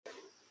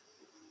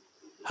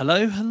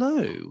Hello,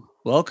 hello.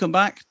 Welcome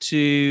back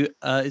to,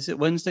 is it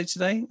Wednesday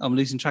today? I'm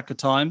losing track of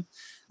time.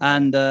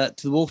 And to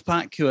the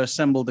Wolfpack, who are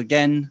assembled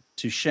again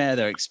to share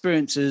their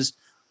experiences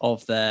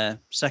of their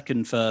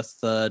second, first,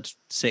 third,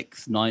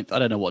 sixth, ninth. I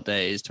don't know what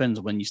day it is. Depends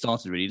on when you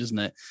started, really, doesn't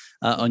it?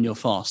 On your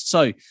fast.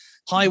 So,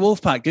 hi,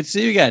 Wolfpack. Good to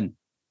see you again.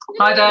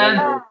 Hi,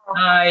 Dan.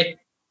 Hi.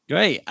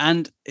 Great.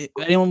 And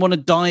anyone want to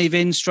dive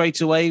in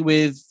straight away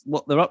with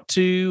what they're up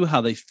to,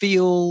 how they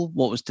feel?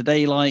 What was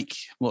today like?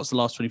 What's the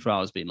last 24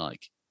 hours been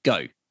like?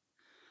 Go.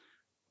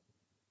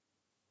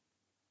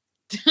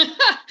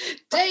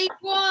 Day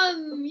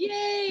one,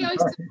 yay! I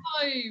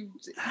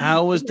survived.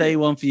 How was day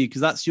one for you?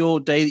 Because that's your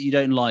day that you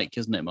don't like,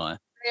 isn't it, Maya?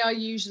 I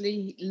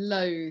usually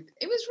loathe.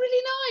 It was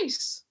really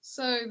nice.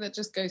 So that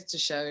just goes to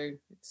show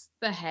it's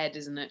the head,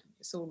 isn't it?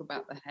 It's all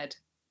about the head.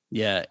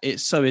 Yeah, it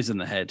so is in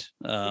the head.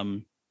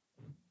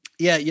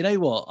 Yeah, you know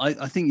what?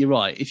 I think you're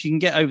right. If you can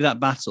get over that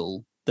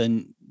battle,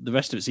 then the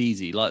rest of it's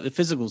easy. Like the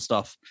physical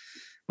stuff,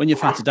 when you're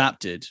fat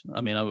adapted,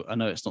 I mean, I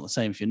know it's not the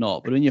same if you're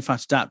not, but when you're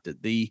fat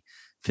adapted, the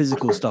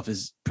physical stuff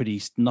is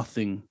pretty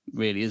nothing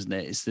really, isn't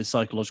it? It's the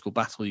psychological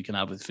battle you can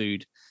have with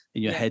food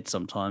in your head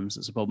sometimes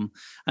that's a problem.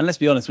 And let's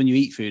be honest, when you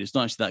eat food, it's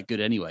not actually that good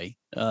anyway,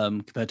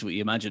 compared to what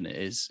you imagine it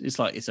is. It's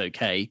like it's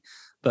okay.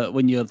 But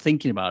when you're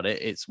thinking about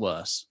it, it's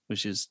worse,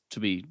 which is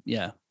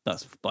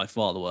that's by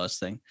far the worst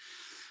thing.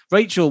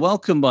 Rachel,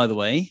 welcome, by the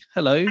way.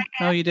 Hello.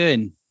 How are you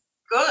doing?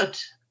 Good.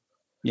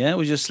 Yeah,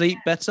 was your sleep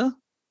better?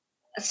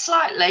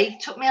 Slightly.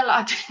 Took me a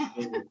lot.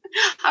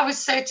 I was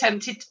so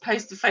tempted to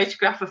post a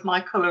photograph of my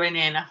colouring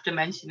in after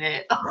mentioning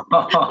it.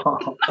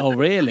 Oh,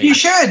 really? You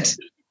should.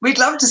 We'd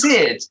love to see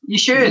it. You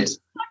should.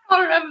 I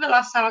can't remember the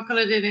last time I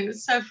coloured in. It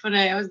was so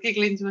funny. I was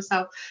giggling to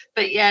myself.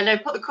 But yeah, no,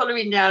 put the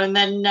colouring down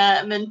and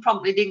then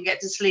promptly didn't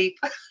get to sleep.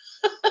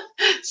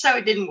 So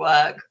it didn't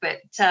work. But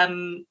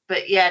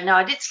yeah, no,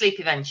 I did sleep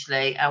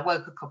eventually. I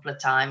woke a couple of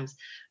times.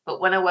 But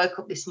when I woke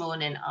up this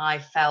morning, I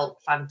felt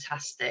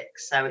fantastic.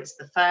 So it's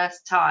the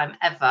first time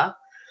ever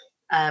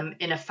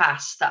in a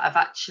fast that I've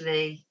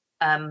actually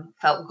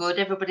felt good.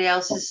 Everybody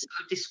else has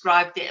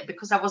described it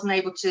because I wasn't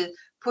able to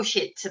push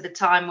it to the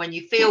time when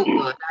you feel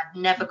good. I'd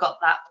never got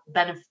that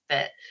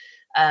benefit.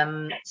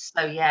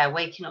 So yeah,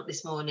 waking up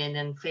this morning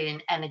and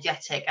feeling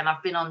energetic, and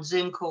I've been on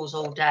Zoom calls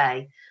all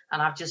day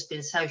and I've just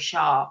been so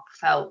sharp,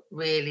 felt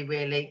really,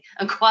 really,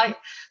 and quite a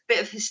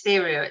bit of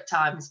hysteria at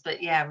times,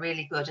 but yeah,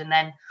 really good. And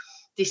then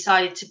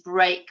decided to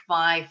break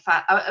my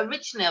fat.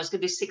 Originally I was going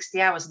to do 60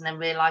 hours and then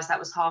realized that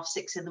was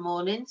 6:30 in the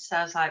morning. So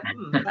I was like,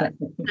 I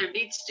don't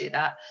need to do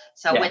that.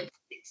 So I went to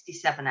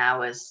 67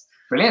 hours.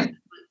 Brilliant.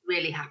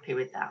 Really happy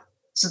with that.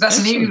 So that's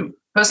a new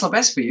personal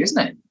best for you,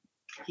 isn't it?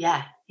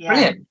 Yeah.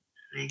 Brilliant.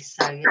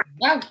 So yeah.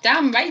 Well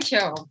done,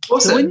 Rachel.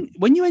 Awesome. So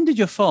when you ended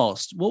your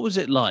fast, what was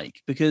it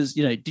like? Because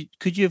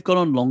could you have gone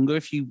on longer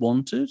if you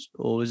wanted,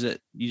 or was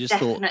it you just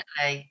Definitely.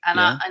 thought? And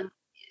yeah.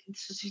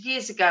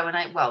 Years ago,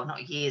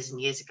 not years and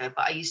years ago,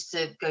 but I used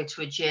to go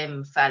to a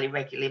gym fairly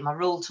regularly. My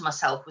rule to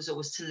myself was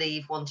always to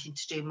leave wanting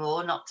to do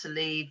more, not to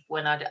leave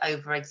when I'd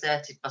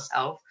overexerted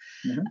myself.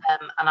 Mhm.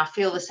 And I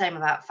feel the same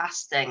about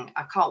fasting.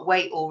 I can't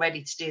wait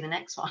already to do the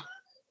next one.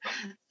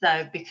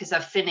 So because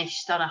I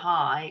finished on a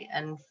high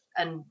and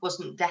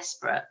wasn't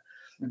desperate.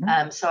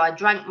 Mhm. So I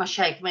drank my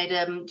shake, made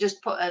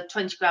just put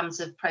 20 grams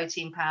of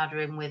protein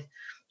powder in with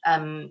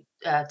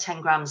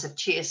 10 grams of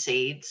chia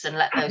seeds and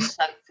let those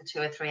soak for 2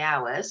 or 3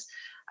 hours.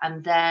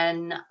 And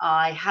then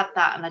I had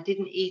that and I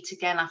didn't eat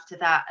again after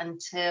that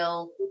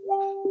until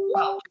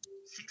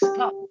 6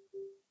 o'clock.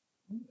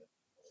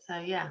 So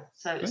yeah,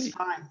 so it was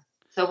fine.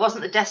 So it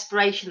wasn't the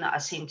desperation that I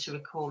seemed to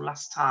recall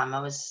last time. I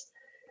was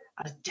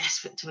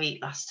desperate to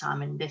eat last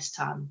time, and this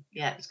time,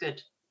 yeah, it was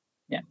good.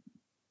 Yeah.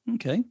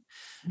 Okay.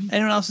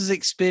 Anyone else's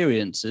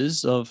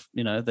experiences of,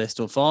 they're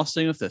still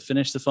fasting, if they've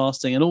finished the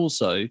fasting, and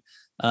also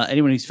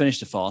anyone who's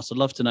finished a fast, I'd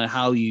love to know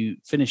how you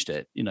finished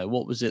it.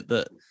 What was it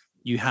that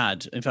you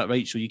had? In fact,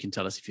 Rachel, you can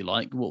tell us if you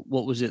like.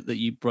 What was it that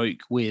you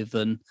broke with,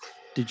 and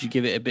did you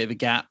give it a bit of a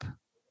gap?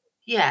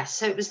 Yeah,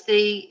 so it was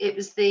the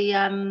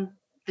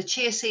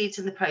chia seeds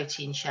and the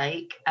protein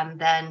shake, and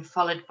then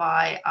followed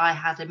by I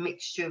had a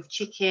mixture of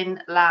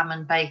chicken, lamb,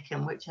 and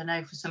bacon, which I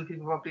know for some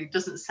people probably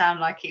doesn't sound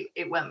like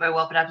it went very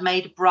well, but I'd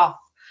made a broth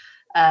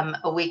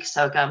a week or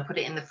so ago and put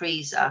it in the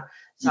freezer.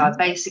 So I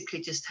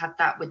basically just had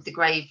that with the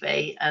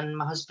gravy, and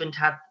my husband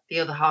had the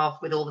other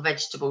half with all the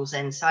vegetables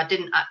in. So I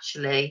didn't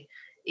actually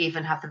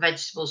even have the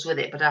vegetables with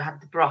it, but I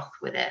had the broth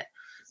with it.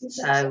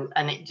 So,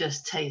 and it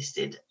just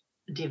tasted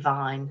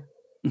divine.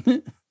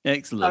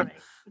 Excellent.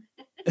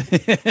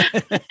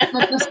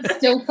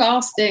 Still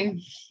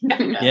fasting.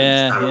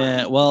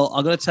 Yeah. Well,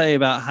 I'm going to tell you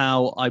about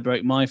how I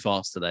broke my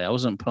fast today. I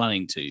wasn't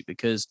planning to,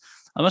 because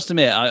I must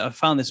admit, I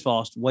found this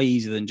fast way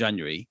easier than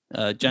January.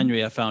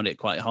 January, I found it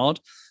quite hard.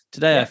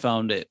 Today, I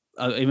found it.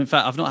 In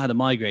fact, I've not had a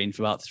migraine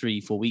for about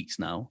 3-4 weeks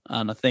now.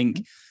 And I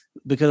think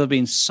because I've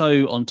been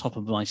so on top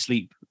of my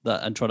sleep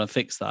and trying to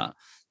fix that,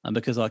 and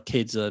because our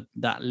kids are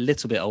that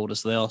little bit older,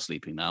 so they are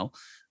sleeping now,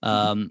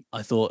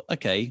 I thought,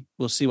 okay,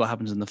 we'll see what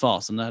happens in the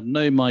fast. And I had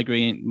no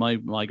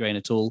migraine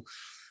at all.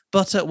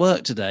 But at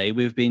work today,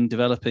 we've been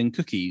developing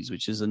cookies,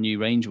 which is a new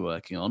range we're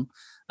working on.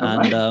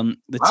 Right. And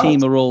the Wow.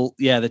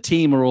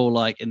 team are all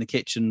like in the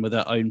kitchen with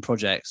their own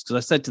projects. Because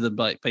I said to them,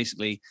 like,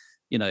 basically,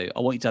 you know, I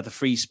want you to have the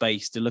free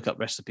space to look up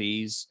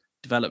recipes,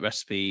 develop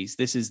recipes.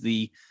 This is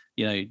the,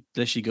 you know,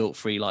 delicious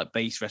guilt-free like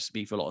base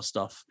recipe for a lot of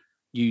stuff.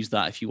 Use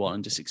that if you want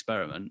and just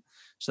experiment.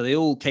 So they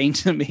all came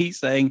to me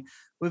saying,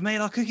 we've made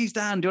our cookies,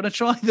 Dan. Do you want to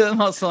try them?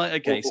 I was like,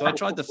 okay. So I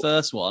tried the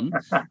first one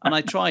and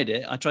I tried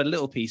it. I tried a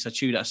little piece. I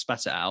chewed it, I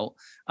spat it out.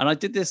 And I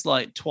did this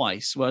like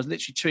twice where I was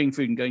literally chewing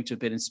food and going to a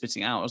bin and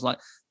spitting it out. I was like,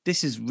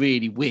 this is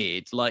really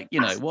weird. Like, you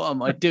know, what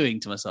am I doing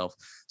to myself?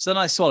 So then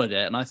I swallowed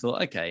it and I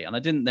thought, okay. And I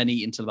didn't then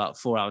eat until about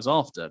 4 hours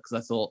after because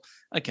I thought,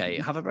 okay,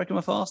 have I broken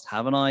my fast?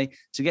 Haven't I?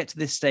 To get to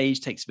this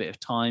stage takes a bit of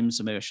time.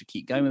 So maybe I should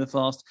keep going with the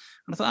fast.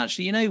 And I thought,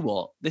 actually, you know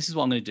what? This is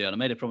what I'm going to do. And I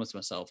made a promise to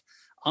myself.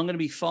 I'm going to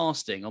be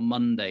fasting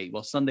on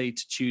Sunday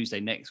to Tuesday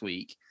next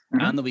week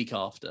and the week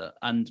after.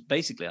 And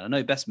basically, I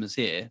know Besma's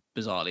here,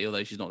 bizarrely,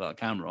 although she's not got a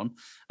camera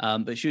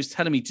on, but she was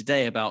telling me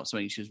today about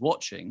something she was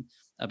watching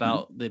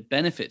about the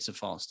benefits of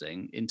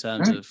fasting in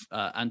terms of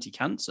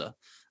anti-cancer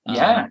and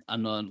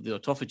the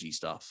autophagy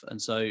stuff. And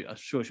so I'm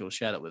sure she'll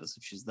share that with us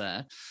if she's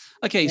there.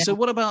 Okay, so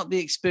what about the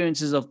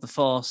experiences of the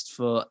fast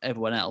for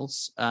everyone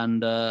else?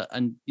 And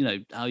you know,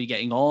 how are you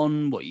getting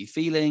on? What are you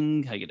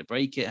feeling? How are you going to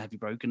break it? Have you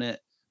broken it?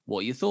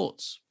 What are your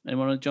thoughts?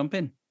 Anyone want to jump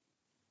in?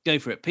 Go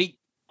for it, Pete.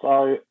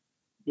 So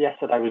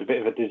yesterday was a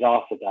bit of a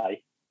disaster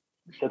day.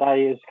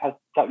 Today has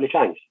totally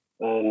changed.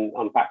 And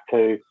I'm back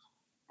to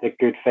the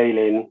good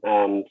feeling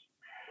and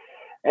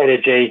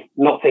energy,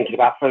 not thinking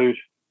about food.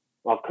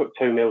 I've cooked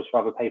 2 meals for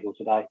other people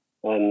today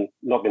and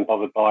not been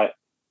bothered by it.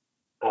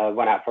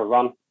 Went out for a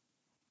run,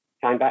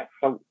 came back,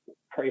 felt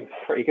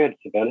pretty good,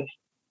 to be honest.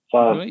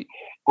 So, Great.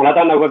 And I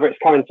don't know whether it's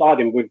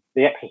coinciding with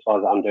the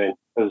exercise that I'm doing,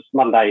 because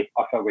Monday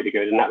I felt really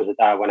good, and that was the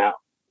day I went out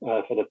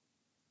for the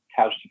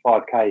Couch to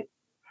 5K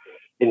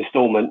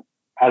instalment,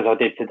 as I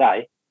did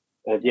today.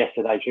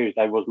 Yesterday,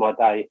 Tuesday, was my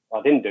day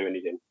I didn't do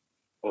anything.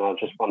 And I was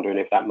just wondering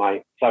if that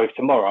may... So if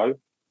tomorrow,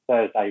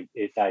 Thursday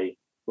is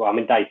I'm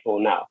in day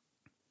 4 now.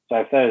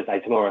 So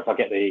Thursday, tomorrow, if I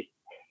get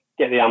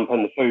the ump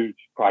and the food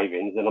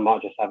cravings, then I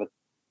might just have a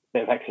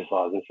bit of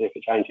exercise and see if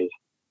it changes.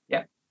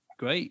 Yeah.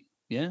 Great.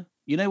 Yeah.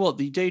 You know what?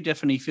 You do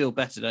definitely feel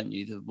better, don't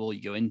you? The more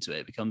you go into it,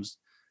 it becomes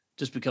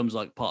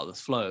like part of the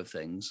flow of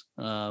things.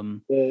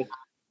 It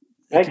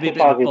could be a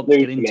bit of a Exercise is bump to new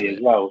get to into me it.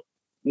 as well.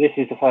 This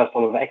is the first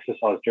time I've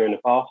exercised during a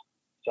fast,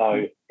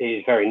 so it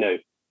is very new.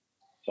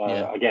 So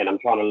again, I'm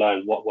trying to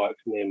learn what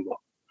works for me and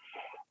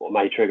what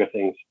may trigger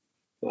things.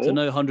 So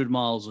no 100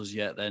 miles as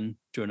yet then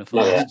during a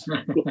fast.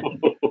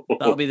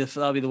 That'll be the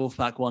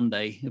Wolfpack one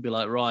day. It'll be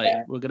like,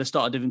 right, we're going to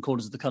start at different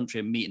corners of the country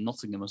and meet in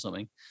Nottingham or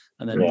something,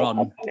 and then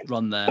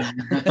run there.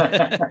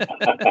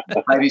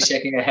 Maybe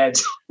shaking her head.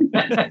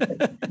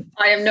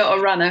 I am not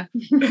a runner.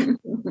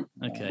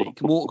 Okay, you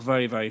can walk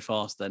very, very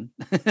fast then.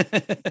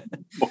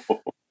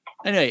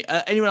 Anyway,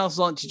 anyone else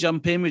like to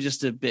jump in with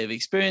just a bit of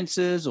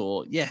experiences,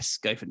 or yes,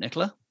 go for it,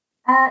 Nicola.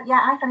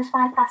 I finished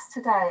my fast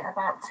today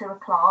about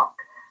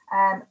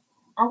 2:00.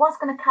 I was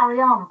going to carry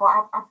on,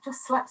 but I've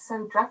just slept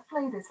so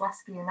dreadfully these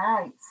last few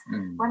nights.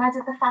 When I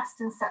did the fast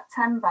in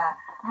September,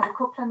 I had a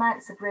couple of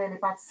nights of really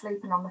bad sleep,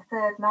 and on the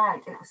third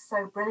night, it was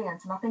so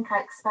brilliant, and I think I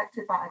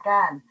expected that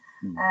again.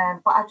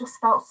 But I just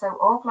felt so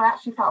awful. I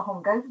actually felt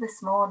hungover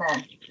this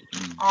morning.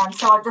 And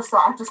so I just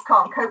thought, I just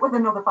can't cope with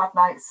another bad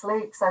night's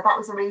sleep. So that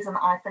was the reason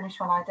that I finished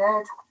when I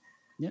did.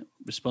 Yeah,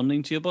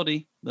 responding to your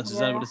body. That's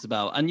exactly what it's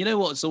about. And you know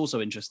what's also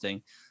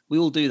interesting? We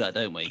all do that,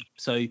 don't we?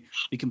 So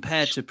we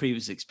compare to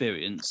previous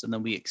experience and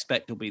then we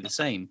expect it'll be the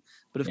same.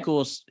 But of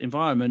course,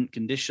 environment,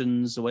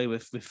 conditions, the way we're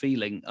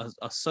feeling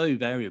are so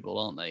variable,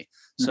 aren't they?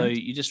 So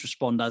you just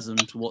respond as them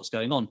to what's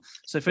going on.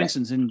 So for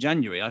instance, in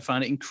January, I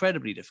found it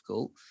incredibly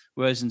difficult.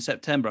 Whereas in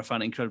September, I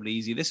found it incredibly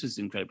easy. This was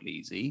incredibly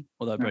easy,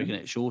 although I've broken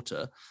it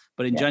shorter.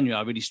 But in January,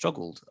 I really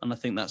struggled. And I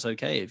think that's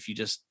okay if you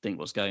just think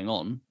what's going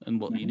on and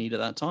what you need at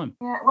that time.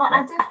 Yeah, well,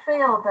 I did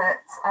feel that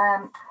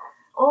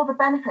all the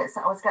benefits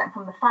that I was getting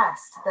from the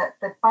fast, that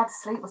the bad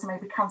sleep was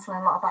maybe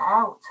cancelling a lot of that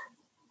out.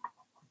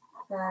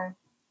 So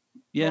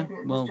yeah,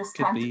 well, just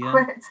could time be. to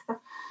quit.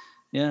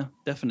 Yeah,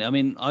 definitely. I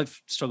mean,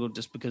 I've struggled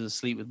just because of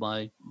sleep with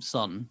my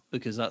son,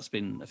 because that's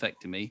been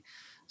affecting me.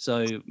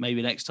 So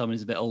maybe next time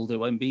he's a bit older, it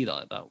won't be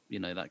like that. You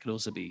know, that could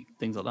also be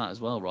things like that as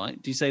well, right?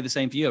 Do you say the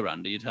same for you,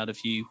 Randy? You'd had a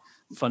few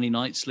funny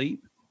nights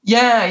sleep?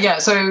 Yeah.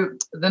 So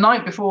the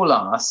night before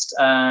last,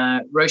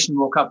 Roshan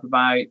woke up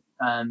about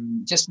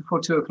just before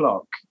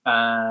 2:00.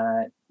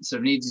 Sort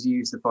of needed to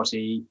use the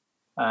potty.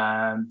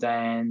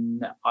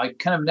 Then I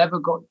kind of never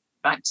got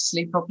back to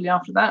sleep properly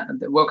after that.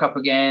 And woke up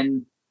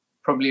again,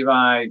 probably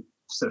about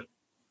sort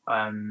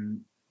of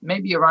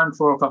maybe around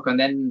 4:00, and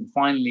then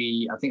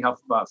finally, I think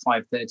after about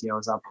 5:30, I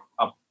was up,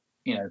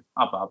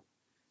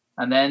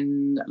 and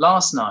then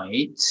last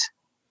night.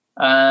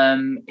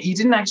 He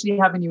didn't actually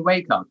have any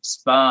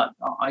wake-ups, but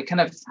I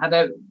kind of had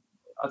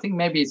I think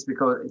maybe it's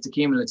because it's a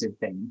cumulative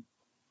thing.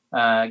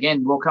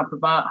 Again, woke up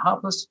about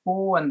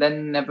 4:30 and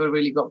then never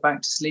really got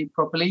back to sleep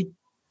properly.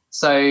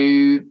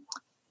 So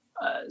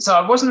so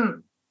I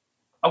wasn't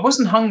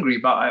hungry,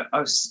 but I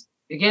was,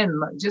 again,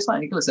 just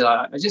like Nicola said,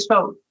 I just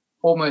felt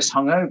almost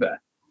hungover.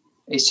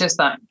 It's just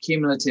that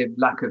cumulative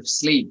lack of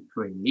sleep,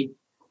 really.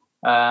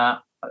 I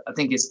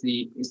think it's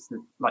the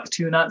like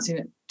two nights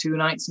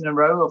in a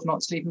row of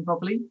not sleeping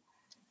properly.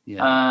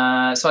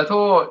 Yeah. So I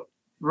thought,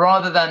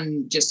 rather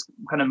than just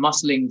kind of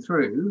muscling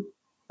through,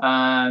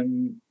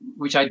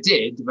 which I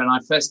did when I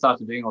first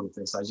started doing all of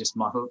this, I just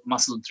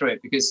muscled through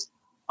it, because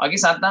I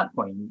guess at that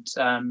point,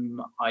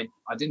 I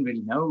didn't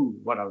really know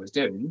what I was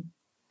doing.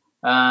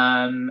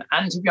 And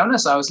to be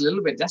honest, I was a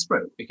little bit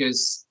desperate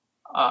because,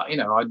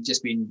 I'd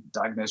just been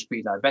diagnosed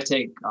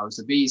pre-diabetic. I was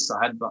obese.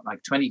 I had about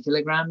like 20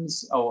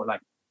 kilograms, or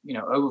like,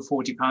 over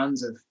 40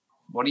 pounds of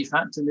body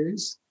fat to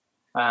lose.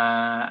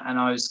 And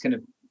I was kind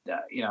of,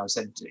 I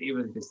said,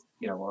 even if it's,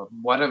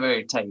 whatever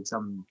it takes,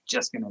 I'm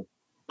just going to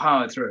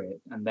power through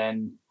it, and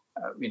then,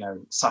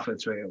 suffer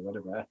through it or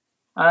whatever.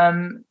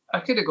 I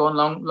could have gone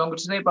longer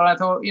today, but I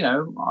thought,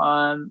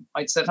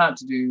 I'd set out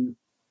to do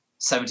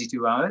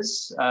 72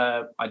 hours.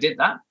 I did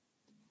that.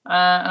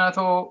 And I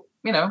thought,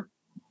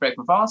 break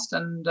my fast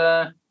and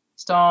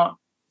start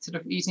sort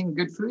of eating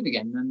good food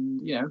again, and,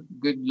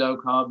 good low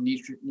carb,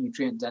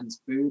 nutrient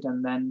dense food.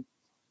 And then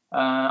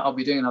I'll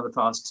be doing another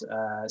fast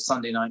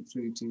Sunday night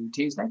through to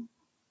Tuesday.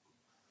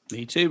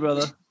 Me too,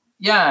 brother.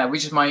 Yeah,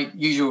 which is my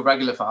usual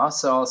regular fast.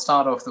 So I'll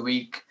start off the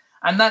week.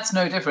 And that's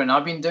no different.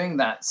 I've been doing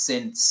that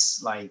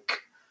since so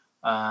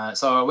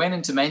I went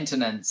into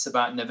maintenance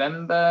about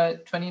November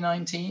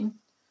 2019.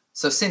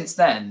 So since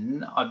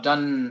then, I've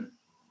done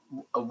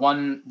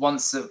one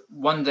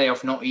day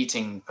of not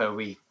eating per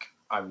week,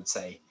 I would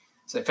say.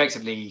 So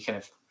effectively, you kind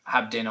of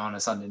have dinner on a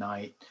Sunday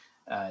night,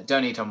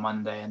 don't eat on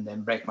Monday, and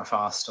then break my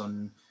fast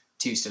on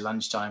Tuesday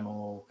lunchtime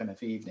or kind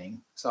of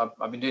evening. So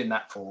I've been doing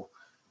that for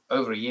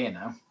over a year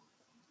now.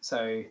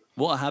 So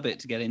what a habit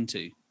to get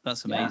into.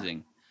 That's amazing.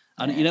 Yeah.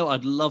 And,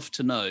 I'd love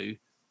to know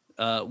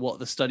what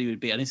the study would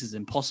be. And this is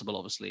impossible,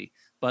 obviously,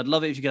 but I'd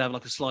love it if you could have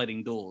like a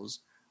sliding doors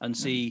and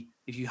see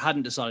if you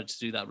hadn't decided to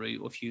do that route,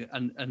 or if you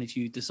and if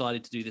you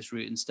decided to do this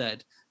route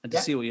instead, and to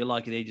see what you're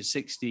like at the age of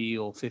 60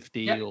 or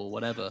 50 or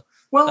whatever.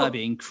 Well, that'd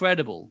be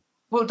incredible.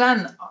 Well,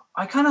 Dan,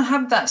 I kind of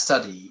have that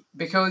study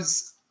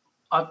because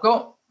I've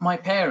got my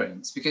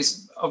parents,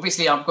 because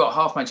obviously I've got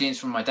half my genes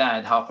from my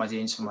dad, half my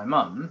genes from my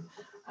mum.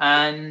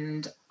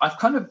 And I've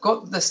kind of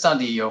got the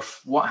study of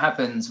what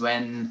happens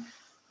when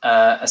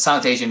a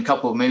South Asian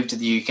couple move to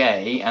the UK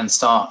and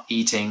start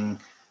eating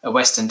a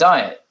Western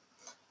diet.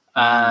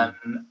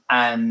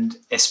 And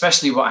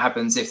especially what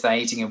happens if they're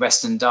eating a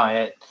Western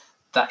diet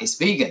that is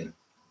vegan.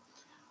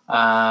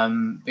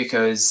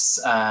 Because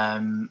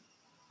my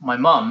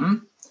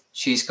mum,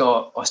 she's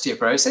got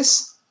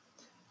osteoporosis.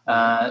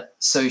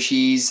 So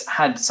she's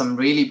had some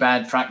really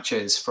bad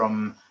fractures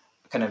from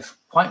kind of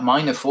quite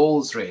minor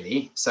falls,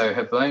 really. So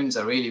her bones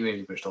are really,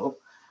 really brittle.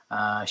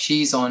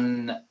 She's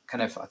on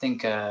kind of, I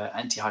think,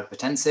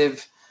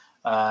 antihypertensive.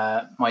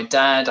 My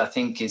dad, I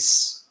think,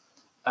 is,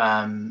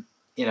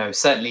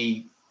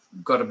 certainly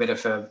got a bit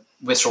of a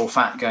visceral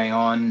fat going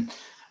on.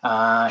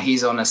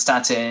 He's on a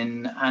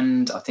statin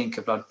and I think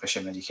a blood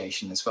pressure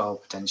medication as well,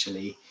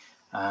 potentially.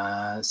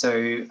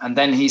 And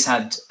then he's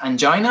had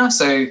angina.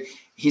 So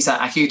he's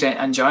had acute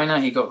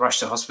angina. He got rushed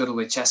to hospital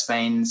with chest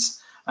pains.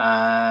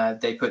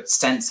 They put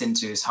stents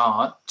into his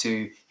heart.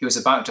 He was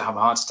about to have a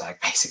heart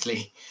attack,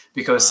 basically,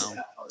 because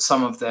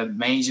some of the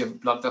major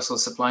blood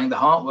vessels supplying the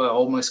heart were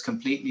almost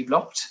completely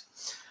blocked.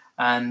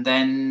 And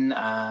then,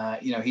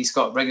 he's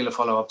got regular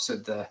follow-ups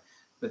with the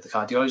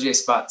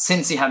cardiologist. But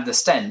since he had the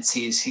stents,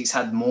 he's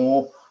had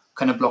more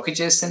kind of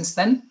blockages since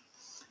then.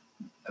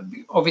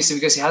 Obviously,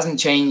 because he hasn't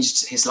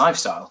changed his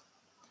lifestyle.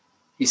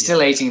 He's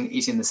still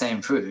eating the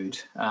same food.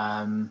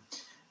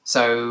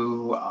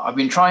 So I've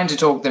been trying to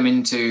talk them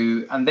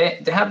into, and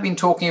they have been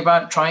talking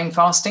about trying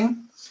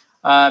fasting,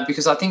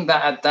 because I think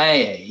that at their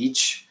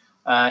age,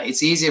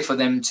 it's easier for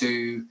them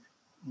to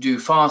do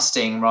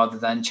fasting rather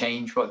than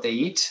change what they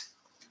eat.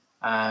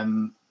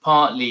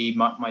 Partly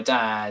my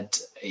dad,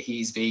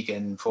 he's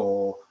vegan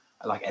for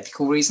like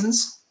ethical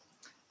reasons.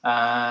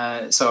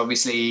 So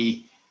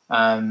obviously,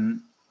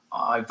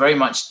 I very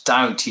much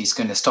doubt he's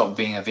going to stop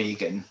being a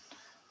vegan.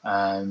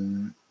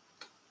 I'd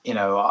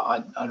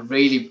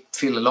really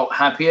feel a lot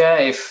happier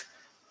if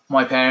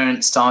my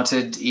parents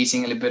started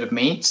eating a little bit of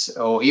meat,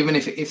 or even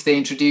if they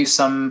introduced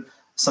some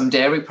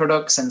dairy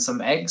products and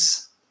some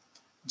eggs,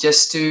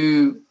 just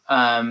to,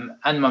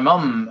 and my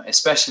mum,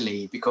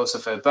 especially because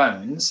of her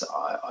bones,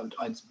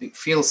 I'd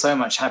feel so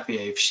much happier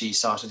if she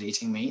started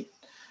eating meat.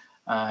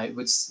 It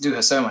would do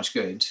her so much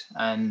good.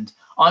 And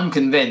I'm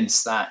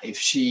convinced that if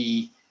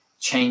she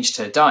changed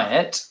her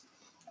diet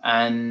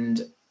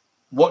and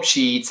what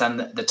she eats and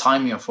the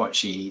timing of what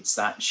she eats,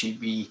 that she'd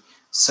be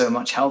so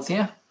much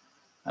healthier.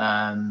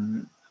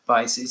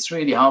 But it's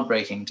really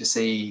heartbreaking to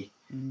see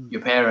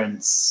your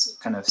parents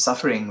kind of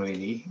suffering,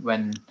 really,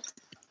 when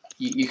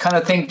you kind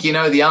of think you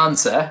know the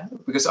answer,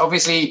 because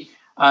obviously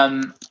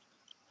I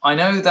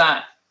know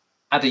that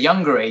at a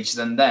younger age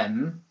than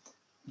them,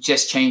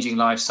 just changing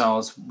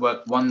lifestyles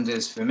worked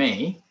wonders for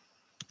me.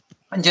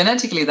 And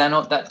genetically, they're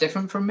not that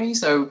different from me.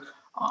 So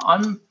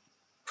I'm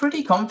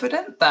pretty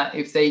confident that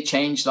if they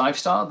change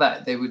lifestyle,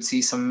 that they would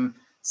see some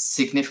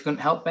significant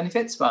health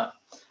benefits. But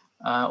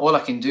all I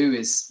can do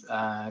is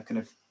kind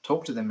of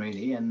talk to them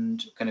really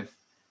and kind of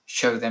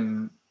show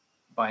them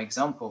by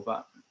example.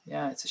 But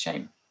yeah, it's a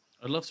shame.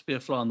 I'd love to be a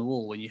fly on the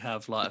wall when you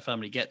have like a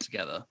family get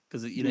together,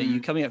 because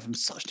you're coming at it from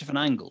such different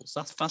angles.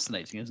 That's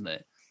fascinating, isn't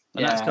it?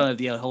 And that's kind of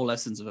the whole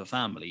essence of a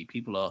family.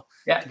 People are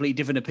completely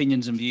different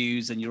opinions and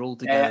views, and you're all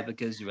together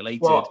because you're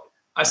related. Well,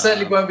 I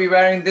certainly won't be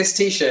wearing this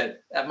T-shirt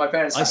at my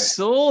parents' house. I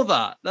saw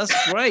that.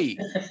 That's great.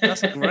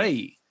 That's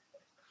great.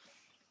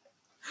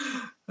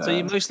 So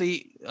you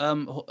mostly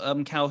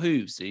cow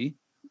hooves, do you?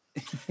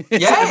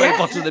 Yeah, the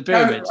bottom of the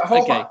pyramid.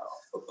 No,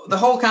 the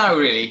whole cow,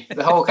 really.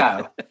 The whole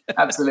cow.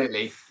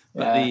 Absolutely.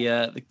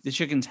 But the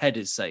chicken's head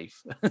is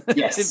safe.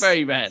 Yes.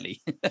 Very rarely.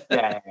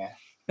 Yeah.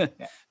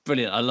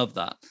 Brilliant. I love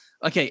that.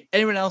 Okay.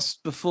 Anyone else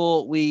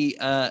before we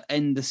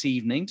end this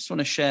evening? Just want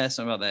to share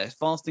something about their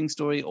fasting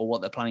story or what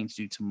they're planning to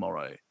do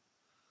tomorrow.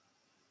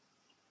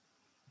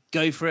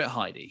 Go for it,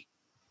 Heidi.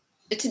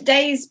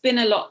 Today's been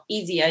a lot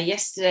easier.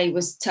 Yesterday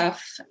was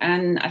tough.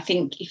 And I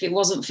think if it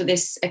wasn't for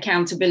this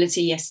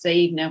accountability yesterday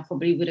evening, I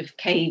probably would have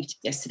caved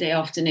yesterday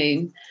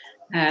afternoon.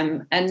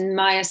 And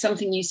Maya,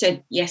 something you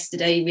said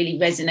yesterday really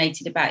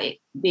resonated about it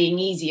being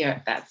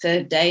easier that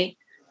third day.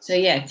 So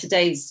yeah,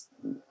 today's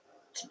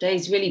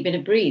really been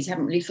a breeze.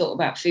 Haven't really thought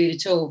about food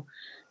at all.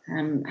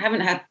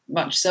 Haven't had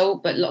much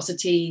salt, but lots of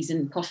teas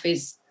and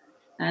coffees,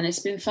 and it's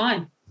been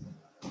fine.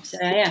 So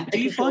yeah. Do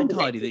you find,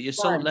 Heidi, that your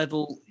salt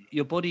level,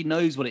 your body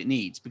knows what it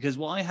needs? Because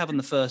what I have on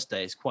the first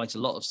day is quite a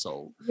lot of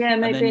salt. Yeah,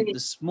 maybe. And then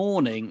this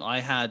morning I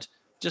had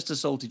just a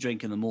salty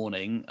drink in the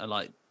morning,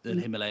 like the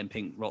Himalayan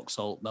pink rock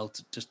salt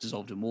melted, just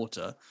dissolved in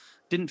water.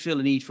 Didn't feel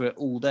a need for it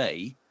all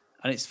day.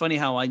 And it's funny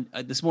how I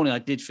this morning I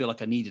did feel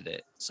like I needed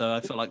it. So I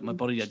felt like my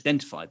body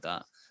identified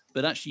that.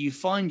 But actually you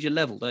find your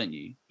level, don't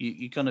you?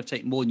 You kind of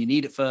take more than you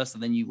need at first,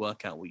 and then you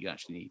work out what you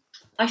actually need.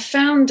 I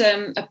found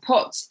a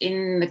pot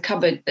in the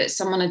cupboard that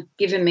someone had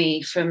given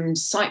me from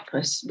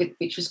Cyprus,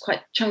 which was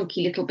quite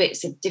chunky little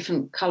bits of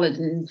different coloured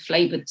and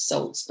flavoured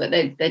salts, but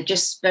they're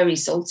just very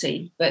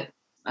salty. But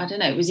I don't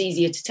know, it was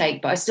easier to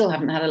take, but I still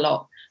haven't had a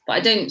lot. But I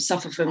don't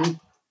suffer from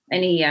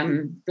any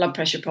blood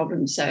pressure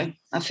problems, so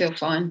I feel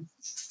fine.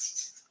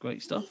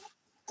 Great stuff.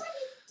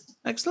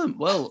 Excellent.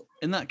 Well,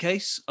 in that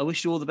case, I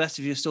wish you all the best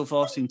if you're still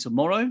fasting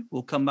tomorrow.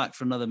 We'll come back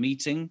for another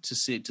meeting to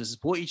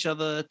support each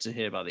other, to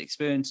hear about the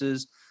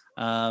experiences.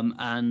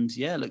 And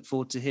yeah, look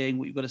forward to hearing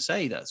what you've got to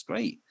say. That's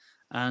great.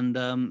 And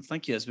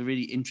thank you. It's been a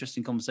really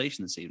interesting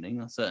conversation this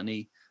evening. I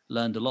certainly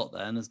learned a lot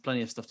there, and there's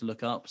plenty of stuff to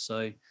look up.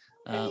 So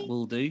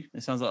we'll do.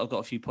 It sounds like I've got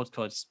a few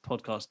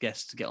podcast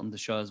guests to get on the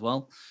show as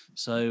well.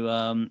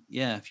 So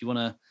yeah, if you want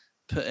to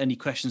put any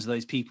questions to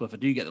those people, if I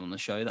do get them on the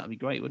show, that'd be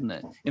great, wouldn't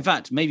it? In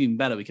fact, maybe even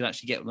better, we could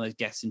actually get one of those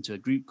guests into a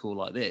group call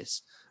like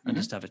this and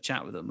just have a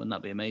chat with them. Wouldn't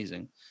that be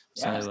amazing?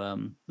 Yes.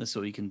 So that's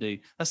what we can do.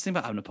 That's the thing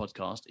about having a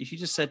podcast. If you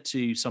just said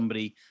to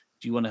somebody,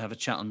 do you want to have a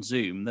chat on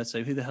Zoom? They'd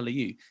say, who the hell are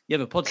you? You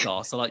have a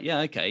podcast. They're like, yeah,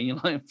 okay. And you're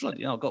like,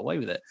 bloody hell, I got away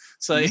with it.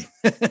 So,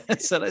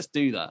 so let's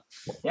do that.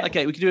 Yeah.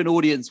 Okay, we could do an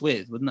audience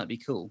with. Wouldn't that be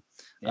cool?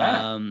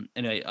 Yeah.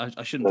 Anyway,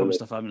 I shouldn't promise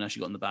stuff I haven't actually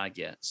got in the bag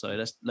yet.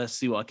 So let's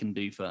see what I can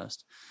do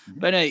first.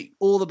 But anyway,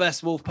 all the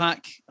best,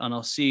 Wolfpack, and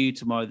I'll see you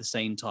tomorrow at the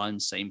same time,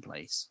 same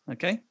place.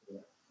 Okay?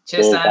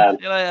 Cheers, Dan.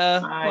 See you later.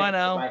 Bye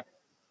now. Bye.